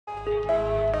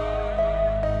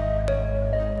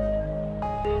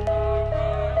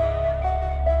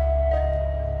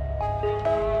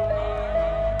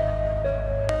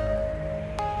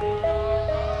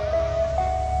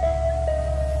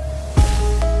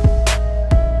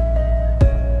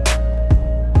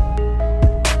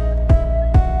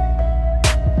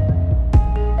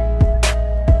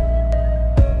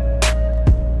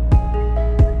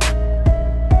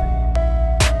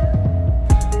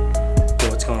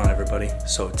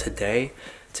So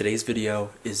today's video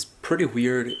is pretty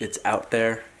weird. It's out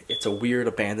there. It's a weird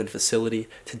abandoned facility.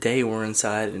 Today we're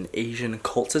inside an Asian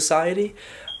cult society.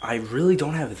 I really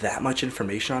don't have that much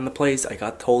information on the place. I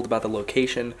got told about the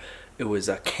location. It was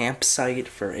a campsite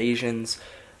for Asians.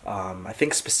 I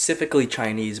think specifically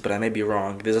Chinese, but I may be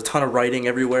wrong. There's a ton of writing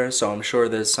everywhere, so I'm sure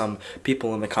there's some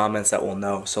people in the comments that will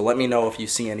know. So let me know if you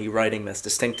see any writing that's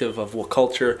distinctive of what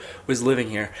culture was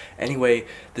living here. Anyway,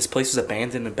 this place was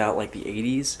abandoned about like the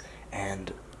 80s,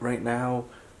 and right now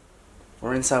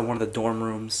we're inside one of the dorm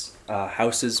rooms,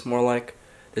 houses more like.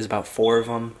 There's about 4 of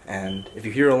them, and if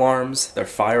you hear alarms, they're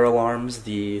fire alarms.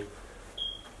 The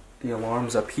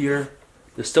alarms up here,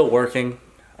 they're still working.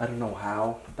 I don't know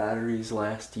how. Batteries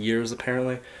last years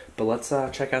apparently. But let's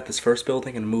check out this first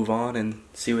building and move on and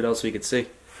see what else we could see.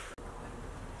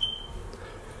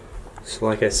 So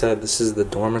like I said, this is the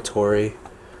dormitory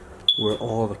where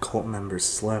all the cult members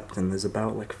slept, and there's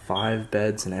about like 5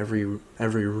 beds in every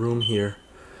room here.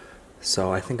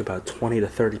 So I think about 20 to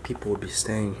 30 people would be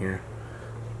staying here.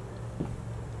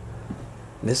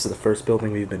 And this is the first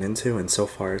building we've been into, and so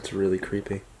far it's really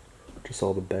creepy. Just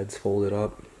all the beds folded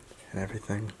up and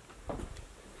everything.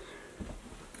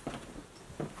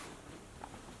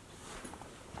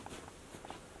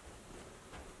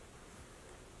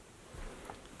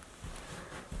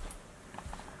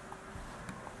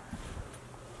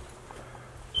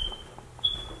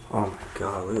 Oh my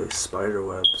god, look at these spider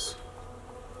webs.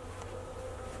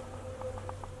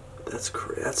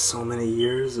 That's so many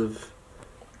years of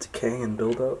decay and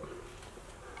buildup.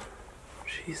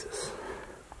 Jesus.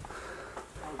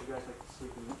 How would you guys like to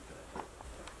sleep in this bed?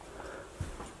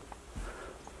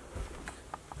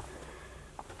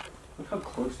 Look how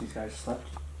close these guys slept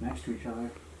next to each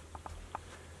other.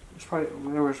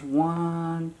 There was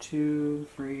 1, 2,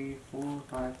 3, 4,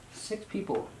 5, 6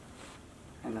 people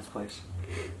in this place.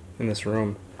 In this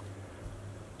room.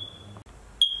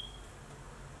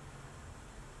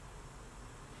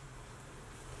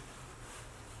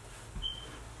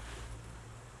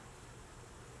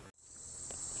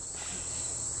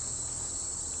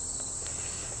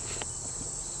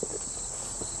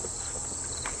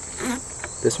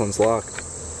 This one's locked.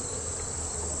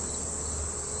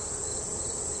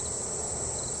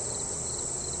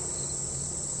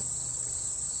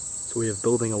 So we have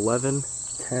building 11,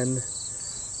 10,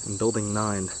 and building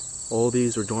 9. All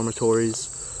these were dormitories.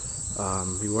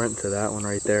 We went to that one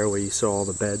right there where you saw all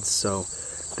the beds, so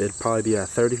there'd probably be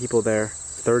 30 people there,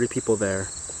 30 people there,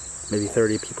 maybe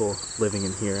 30 people living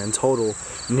in here. In total,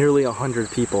 nearly 100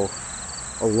 people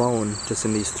alone just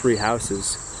in these 3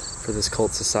 houses for this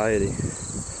cult society.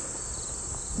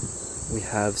 We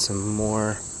have some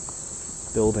more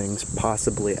buildings,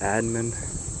 possibly admin.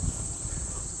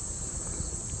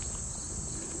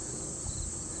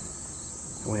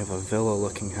 And we have a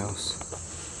villa-looking house.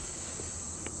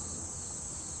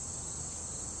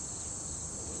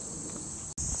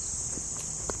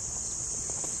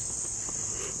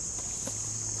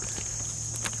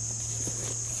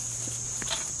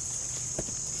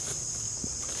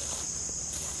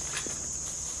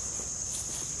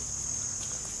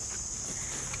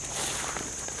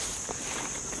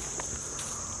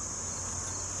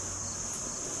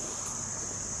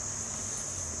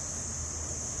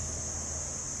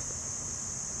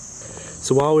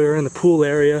 So while we were in the pool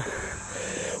area,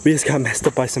 we just got messed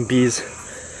up by some bees.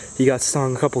 He got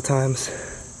stung a couple times.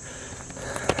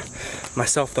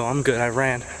 Myself though, I'm good, I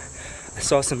ran. I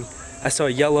saw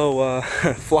yellow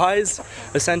flies,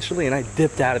 essentially, and I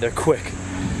dipped out of there quick.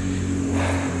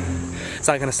 It's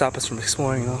not gonna stop us from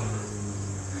exploring though.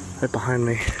 Right behind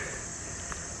me.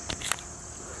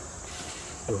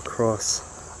 Go across.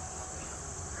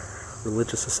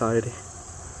 Religious society.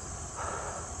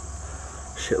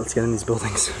 Shit, let's get in these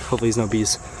buildings. Hopefully there's no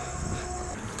bees.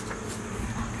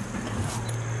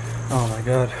 Oh my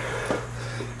god.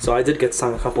 So I did get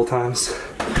stung a couple times.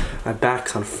 My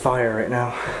back's on fire right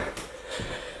now.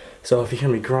 So if you hear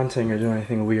me grunting or doing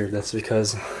anything weird, that's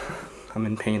because I'm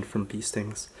in pain from bee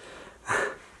stings.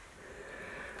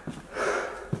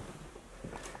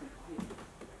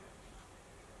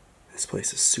 This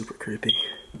place is super creepy.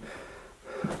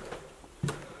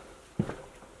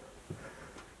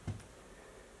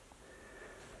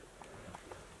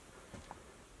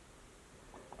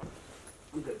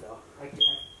 I'm good though. I'm good.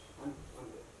 I'm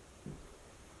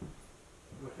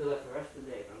gonna feel that the rest of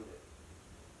the day, but I'm good.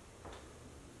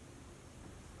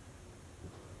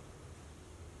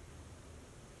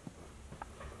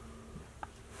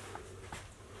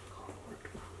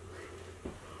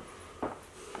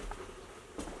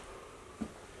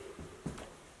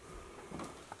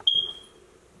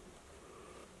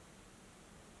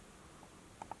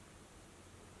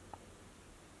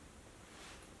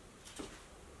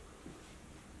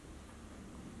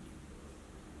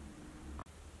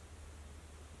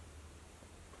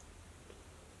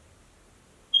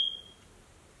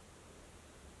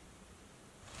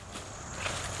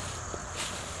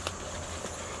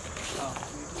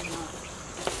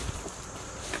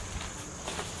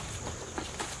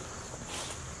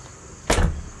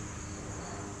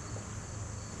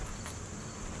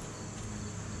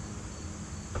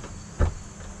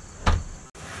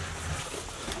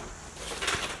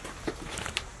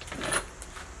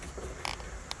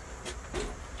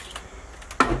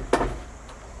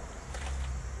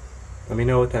 Let me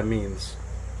know what that means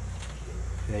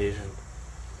in Asian.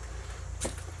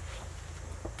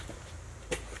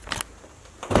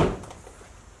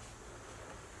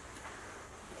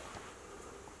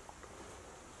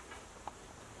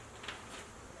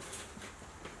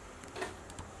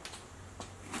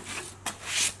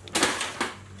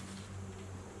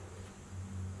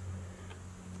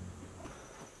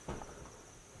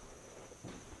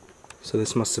 So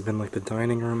this must have been like the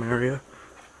dining room area.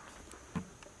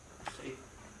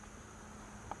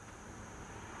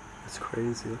 It's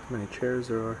crazy, look how many chairs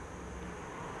there are.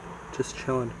 Just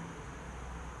chilling.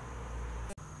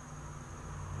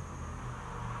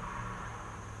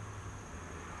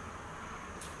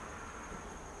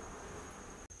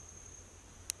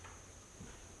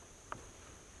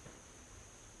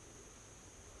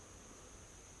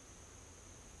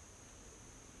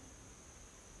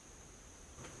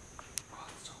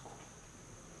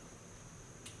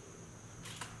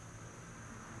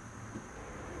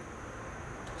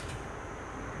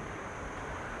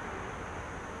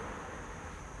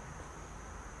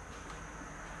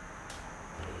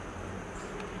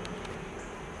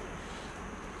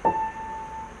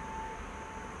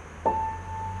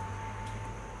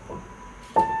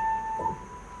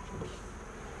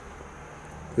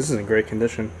 This is in great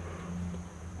condition.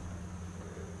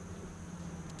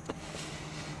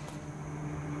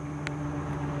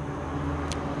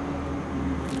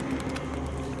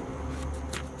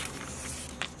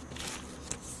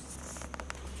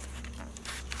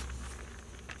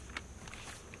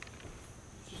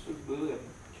 It's just a blue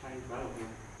Chinese metal here.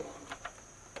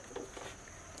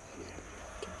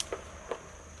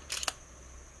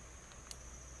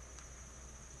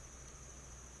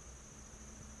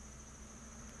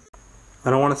 I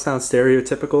don't want to sound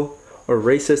stereotypical or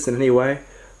racist in any way,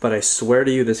 but I swear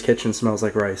to you this kitchen smells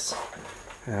like rice.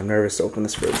 And I'm nervous to open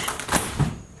this fridge.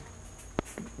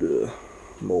 Ugh,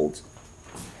 molds.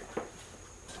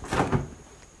 Oh,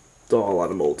 a lot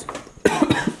of mold.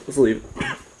 Let's leave.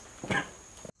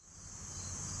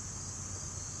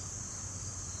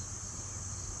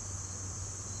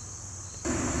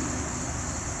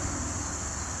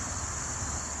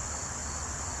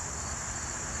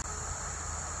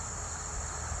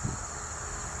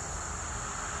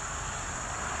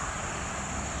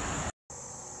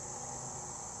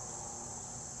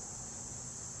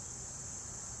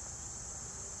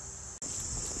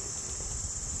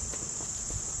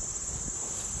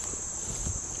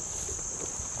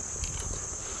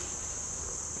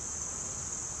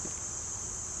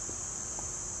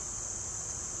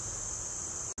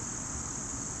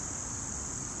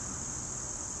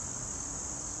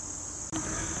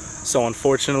 So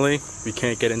unfortunately, we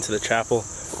can't get into the chapel.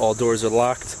 All doors are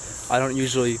locked. I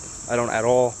don't at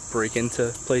all break into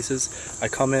places. I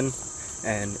come in,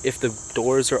 and if the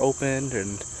doors are opened,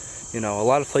 and you know, a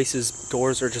lot of places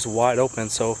doors are just wide open,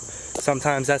 so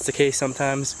sometimes that's the case.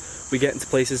 Sometimes we get into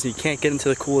places and you can't get into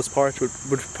the coolest parts,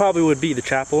 which probably would be the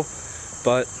chapel,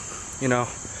 but you know,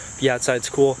 the outside's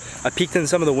cool. I peeked in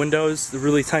some of the windows, the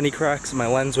really tiny cracks my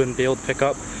lens wouldn't be able to pick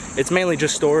up. It's mainly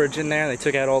just storage in there. They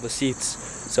took out all the seats,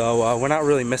 so we're not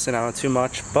really missing out on too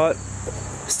much, but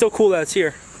still cool that it's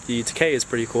here. The decay is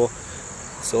pretty cool.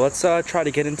 So let's try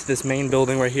to get into this main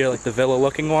building right here, like the villa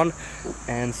looking one,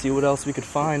 and see what else we could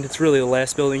find. It's really the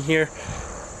last building here.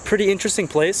 Pretty interesting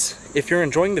place. If you're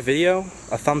enjoying the video,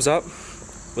 a thumbs up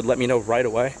would let me know right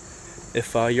away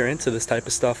if you're into this type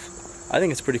of stuff. I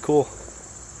think it's pretty cool.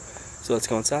 So let's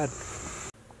go inside.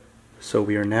 So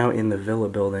we are now in the villa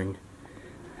building,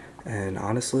 and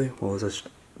honestly, well, there's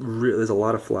a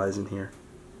lot of flies in here.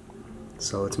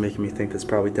 So it's making me think there's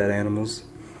probably dead animals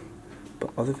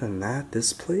But other than that,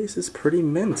 this place is pretty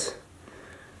mint.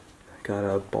 Got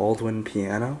a Baldwin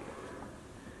piano.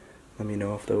 Let me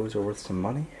know if those are worth some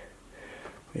money.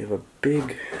 We have a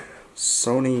big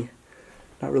Sony,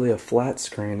 not really a flat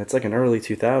screen, it's like an early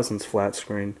 2000s flat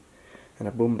screen, and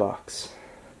a boombox.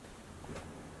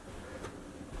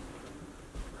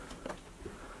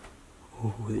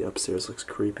 Ooh, the upstairs looks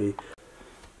creepy.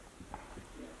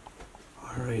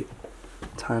 Alright,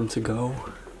 time to go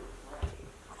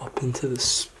up into the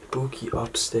spooky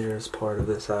upstairs part of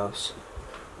this house.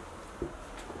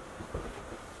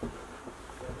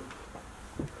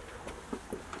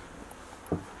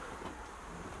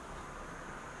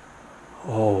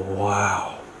 Oh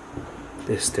wow,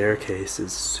 this staircase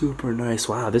is super nice.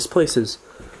 Wow, this place is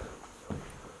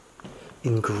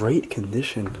in great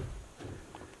condition.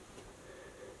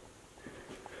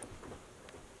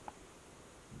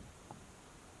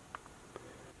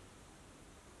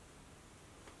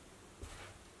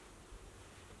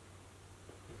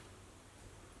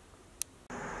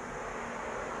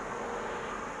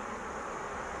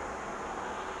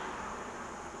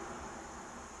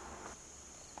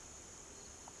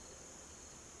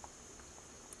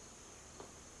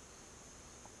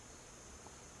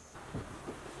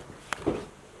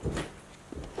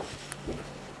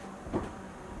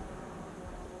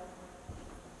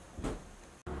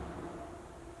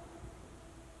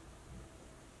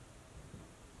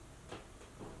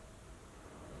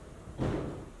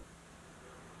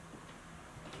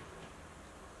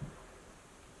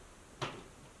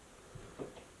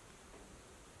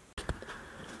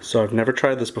 So I've never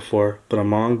tried this before, but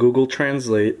I'm on Google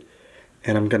Translate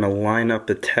and I'm gonna line up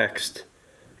the text,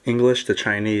 English to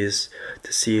Chinese,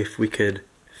 to see if we could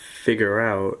figure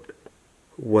out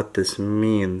what this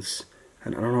means.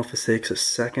 And I don't know if this takes a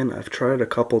second. I've tried it a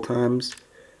couple times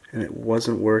and it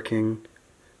wasn't working.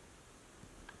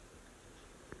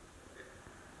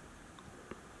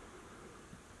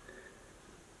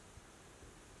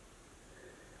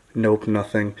 Nope,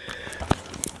 nothing.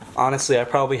 Honestly, I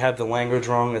probably have the language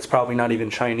wrong. It's probably not even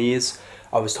Chinese.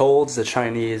 I was told it's a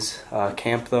Chinese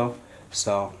camp though,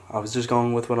 so I was just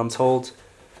going with what I'm told.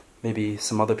 Maybe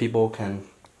some other people can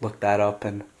look that up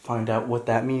and find out what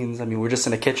that means. I mean, we're just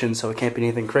in a kitchen, so it can't be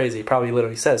anything crazy. It probably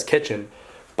literally says kitchen,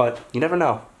 but you never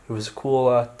know. It was cool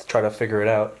to try to figure it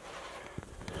out.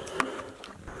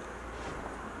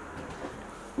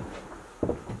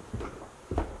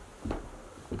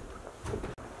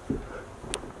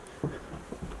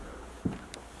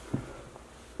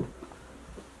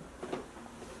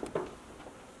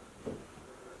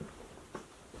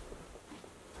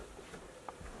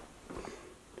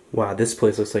 Wow, this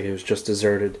place looks like it was just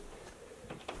deserted.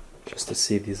 Just to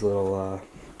see these little,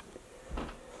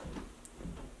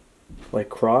 like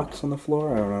Crocs on the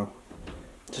floor? I don't know.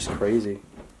 Just crazy.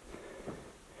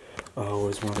 Oh,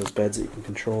 it's one of those beds that you can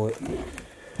control it.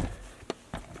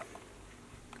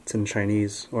 It's in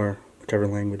Chinese, or whichever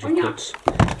language it puts.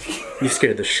 You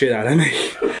scared the shit out of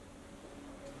me.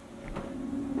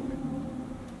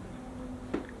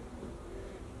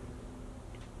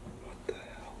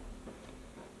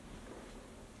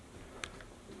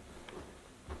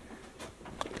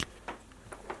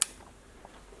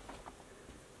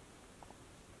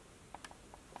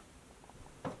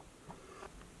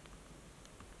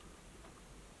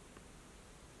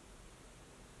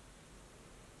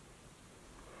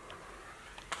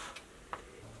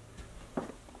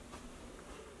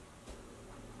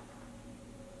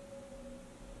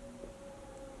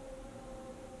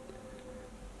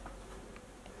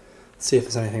 See if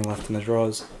there's anything left in the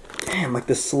drawers. Damn, like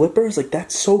the slippers, like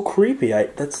that's so creepy.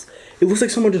 It looks like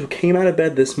someone just came out of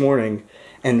bed this morning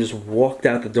and just walked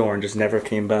out the door and just never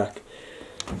came back.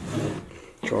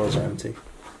 Drawers are empty.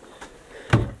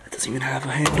 It doesn't even have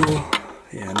a handle.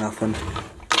 Yeah, nothing.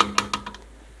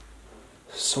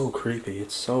 So creepy.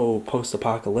 It's so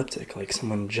post-apocalyptic, like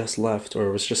someone just left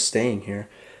or was just staying here.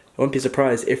 I wouldn't be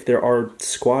surprised if there are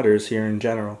squatters here in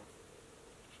general.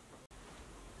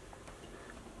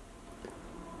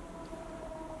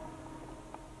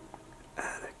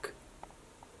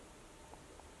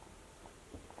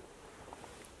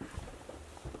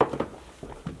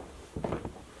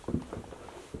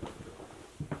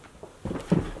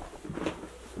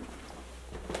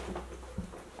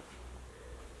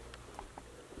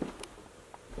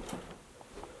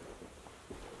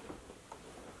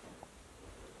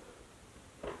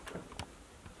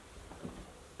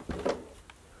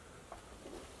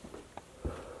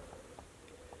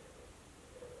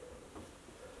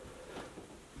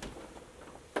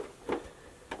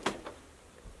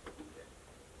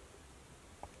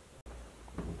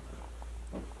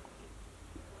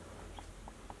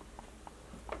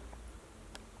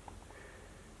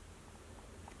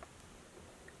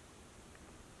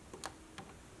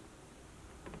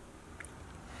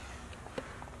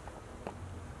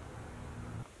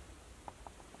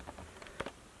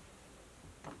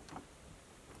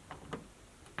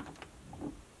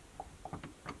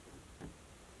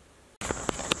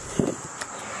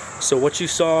 So what you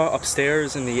saw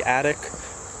upstairs in the attic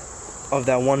of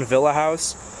that one villa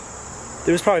house,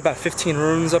 there was probably about 15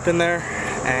 rooms up in there,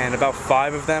 and about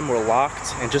 5 of them were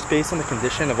locked. And just based on the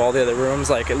condition of all the other rooms,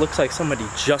 like, it looks like somebody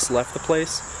just left the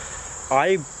place.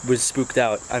 I was spooked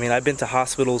out. I mean, I've been to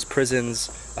hospitals, prisons,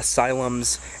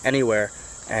 asylums, anywhere,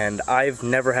 and I've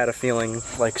never had a feeling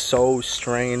like so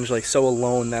strange, like so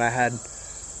alone that I had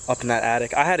up in that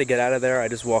attic. I had to get out of there. I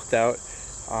just walked out.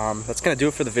 That's gonna do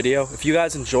it for the video. If you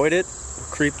guys enjoyed it,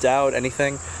 creeped out,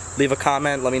 anything, leave a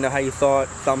comment, let me know how you thought,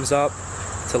 thumbs up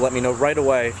to let me know right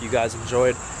away if you guys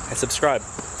enjoyed, and subscribe.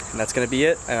 And that's gonna be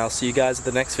it, and I'll see you guys at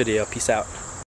the next video. Peace out.